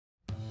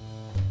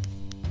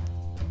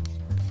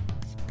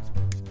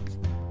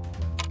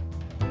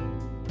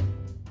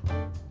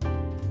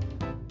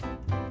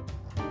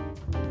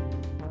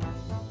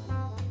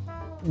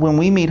When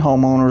we meet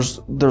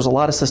homeowners, there's a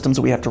lot of systems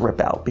that we have to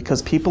rip out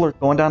because people are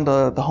going down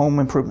to the home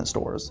improvement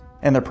stores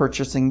and they're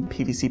purchasing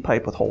PVC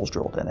pipe with holes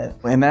drilled in it.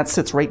 And that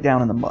sits right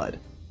down in the mud.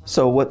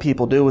 So what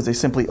people do is they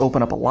simply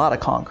open up a lot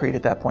of concrete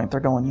at that point. They're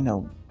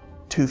going,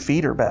 2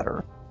 feet or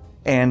better.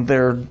 And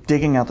they're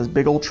digging out this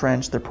big old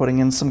trench. They're putting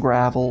in some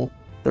gravel.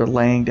 They're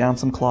laying down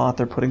some cloth.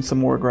 They're putting some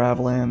more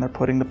gravel in. They're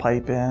putting the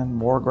pipe in,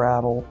 more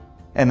gravel.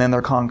 And then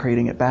they're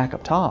concreting it back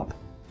up top.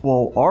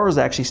 Well, ours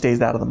actually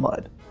stays out of the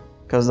mud,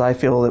 because I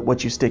feel that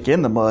what you stick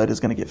in the mud is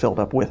going to get filled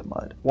up with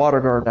mud.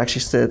 WaterGuard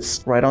actually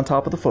sits right on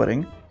top of the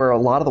footing where a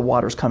lot of the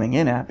water's coming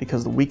in at,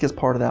 because the weakest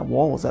part of that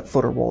wall is that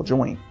footer wall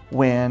joint.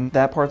 When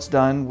that part's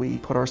done, we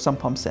put our sump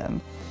pumps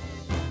in.